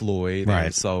 and that's Floyd. Right.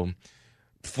 And so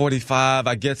 45.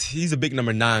 I guess he's a big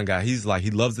number 9 guy. He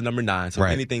loves the number 9. So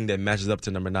anything that matches up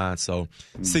to number 9. So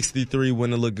 63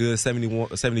 wouldn't look good.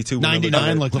 71, 72 wouldn't look good.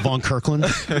 99 like LaVon Kirkland.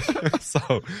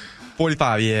 So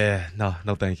 45, yeah.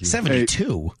 No, thank you.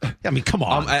 72? I mean, come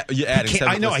on. You're adding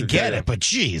I know, I get it, but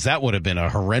geez, that would have been a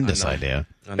horrendous idea.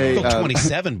 I know. Go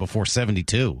 27 before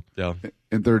 72. Yeah.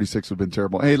 And 36 would have been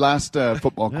terrible. Hey, last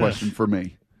football question for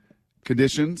me.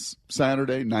 Conditions,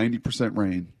 Saturday, 90%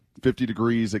 rain. 50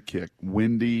 degrees at kick.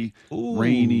 Windy,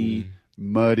 rainy,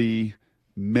 muddy,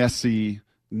 messy,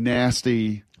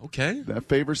 nasty. Okay. That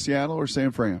favors Seattle or San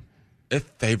Fran? It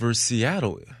favors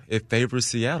Seattle.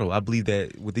 I believe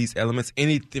that with these elements,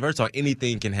 first of all,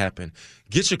 anything can happen.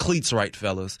 Get your cleats right,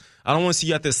 fellas. I don't want to see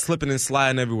you out there slipping and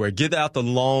sliding everywhere. Get out the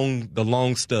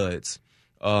long studs.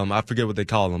 I forget what they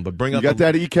call them, but bring out. You got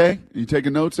that, EK? You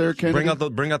taking notes there, Kennedy?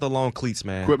 Bring out the long cleats,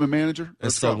 man. Equipment manager.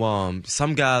 Let's go.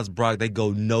 Some guys, Brock, they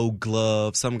go no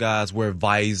gloves. Some guys wear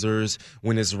visors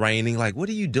when it's raining. Like, what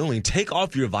are you doing? Take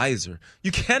off your visor.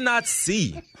 You cannot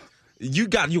see. You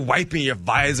wiping your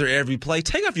visor every play.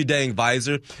 Take off your dang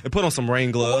visor and put on some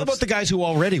rain gloves. What about the guys who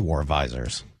already wore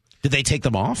visors? Did they take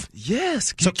them off?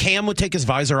 Yes. So Cam would take his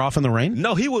visor off in the rain?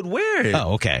 No, he would wear it.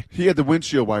 Oh, okay. He had the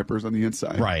windshield wipers on the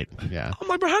inside. Right, yeah. I'm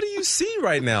like, bro, how do you see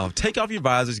right now? Take off your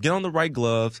visors, get on the right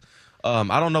gloves.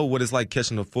 I don't know what it's like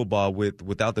catching the football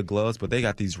without the gloves, but they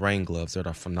got these rain gloves that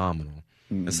are phenomenal.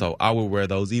 And so I would wear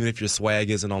those, even if your swag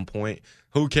isn't on point.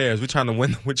 Who cares? We're trying to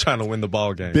win. We're trying to win the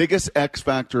ball game. Biggest X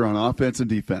factor on offense and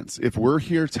defense. If we're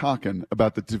here talking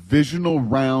about the divisional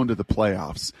round of the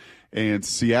playoffs and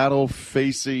Seattle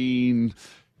facing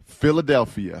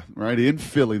Philadelphia, right, in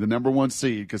Philly, the number 1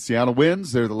 seed, because Seattle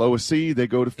wins, they're the lowest seed, they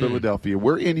go to Philadelphia.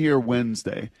 We're in here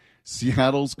Wednesday.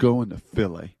 Seattle's going to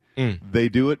Philly. They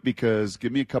do it because,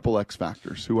 give me a couple X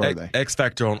factors. Who are they? X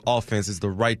factor on offense is the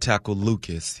right tackle,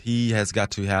 Lucas. He has got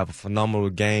to have a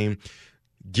phenomenal game.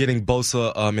 Getting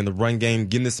Bosa in the run game,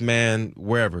 getting this man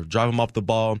wherever, drive him off the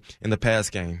ball in the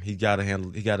pass game. He got to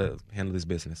handle his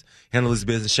business.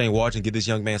 Shane Washington, get this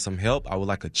young man some help. I would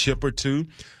like a chip or two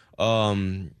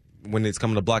when it's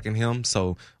coming to blocking him.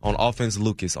 So on offense,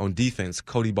 Lucas. On defense,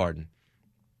 Cody Barton.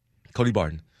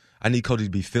 I need Cody to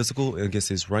be physical against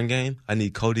his run game. I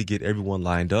need Cody to get everyone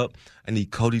lined up. I need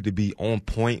Cody to be on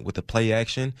point with the play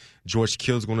action. George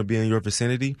Kittle's going to be in your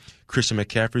vicinity. Christian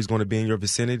McCaffrey's going to be in your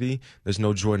vicinity. There's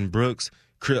no Jordan Brooks.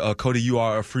 Cody, you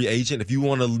are a free agent. If you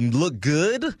want to look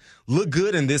good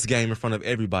in this game in front of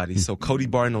everybody. So Cody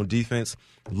Barton on defense,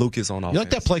 Lucas on offense. You like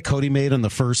that play Cody made on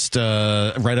the first,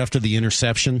 right after the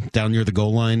interception down near the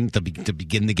goal line to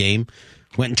begin the game?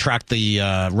 Went and tracked the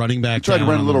running back. He tried to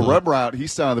run a little rub route. He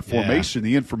saw the formation,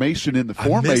 the information in the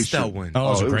formation. I missed that one. Oh, it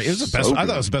was great. It was the best. I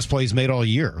thought it was the best play he's made all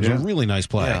year. It was a really nice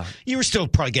play. Yeah. You were still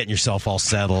probably getting yourself all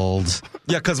settled.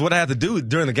 Yeah, because what I had to do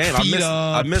during the game,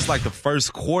 I missed like the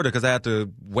first quarter because I had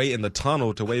to wait in the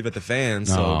tunnel to wave at the fans.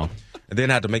 So. And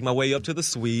then I had to make my way up to the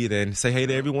suite and say hey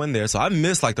to everyone there. So I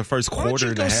missed like the first quarter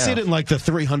and a half. Why don't you go sit in like the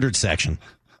 300 section?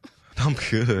 I'm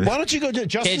good. Why don't you go to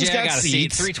Justin's KJ, got I got a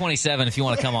seat. 327 if you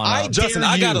want to come on up. Justin,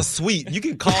 I got a suite. You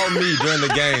can call me during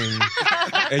the game,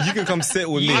 and you can come sit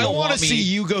with me. I want to see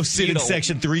you go sit in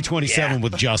section 327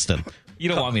 with Justin. You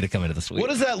don't want me to come into the suite. What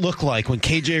does that look like when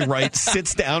KJ Wright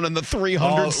sits down in the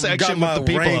 300 section got with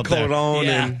the people up there? Raincoat on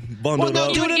and bundled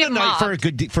up. Do it in a night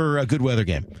for a good weather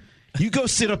game. You go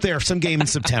sit up there some game in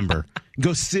September.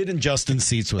 Go sit in Justin's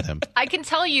seats with him. I can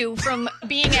tell you from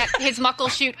being at his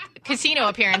Muckleshoot casino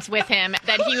appearance with him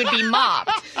that he would be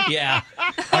mobbed. Yeah.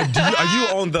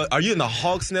 Are you in the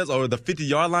Hawks Nest or the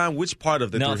 50-yard line? Which part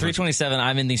of the? No, 327.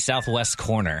 I'm in the southwest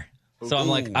corner. So I'm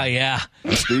like, oh yeah,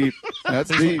 that's deep.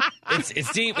 That's deep.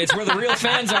 It's deep. It's where the real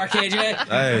fans are, KJ.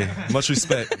 Hey, much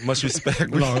respect.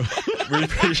 We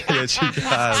appreciate you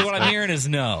guys. So what I'm hearing is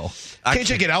no.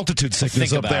 KJ get altitude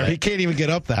sickness up there. He can't even get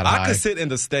up that high. I could sit in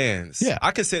the stands. Yeah, I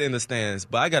could sit in the stands,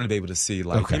 but I got to be able to see.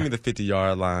 Like, give me the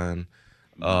 50-yard line,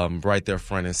 right there,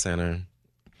 front and center.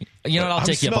 You know what? I'll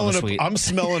take you up on the suite. I'm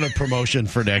smelling a promotion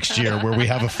for next year where we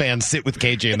have a fan sit with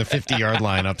KJ in the 50-yard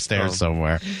line upstairs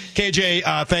somewhere.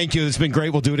 KJ, thank you. It's been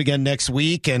great. We'll do it again next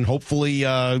week, and hopefully,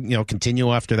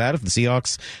 continue after that if the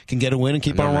Seahawks can get a win and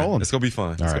keep on rolling. It's gonna be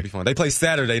fun. Gonna be fun. They play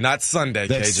Saturday, not Sunday.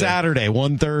 That's KJ. Saturday,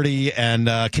 1:30,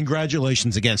 and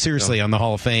congratulations again, seriously, on the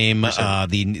Hall of Fame,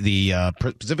 the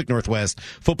Pacific Northwest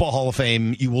Football Hall of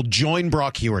Fame. You will join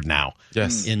Brock Heward now.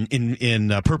 Yes,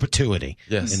 in perpetuity.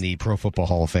 Yes, in the Pro Football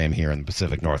Hall of Fame here in the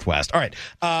Pacific Northwest. All right.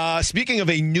 Speaking of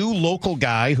a new local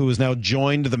guy who has now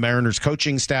joined the Mariners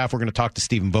coaching staff, we're going to talk to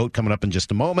Stephen Vogt coming up in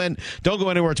just a moment. Don't go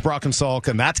anywhere. It's Brock and Salk,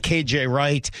 and that's KJ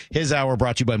Wright. His hour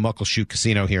brought to you by Muckleshoot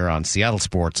Casino here on Seattle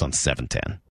Sports on 710.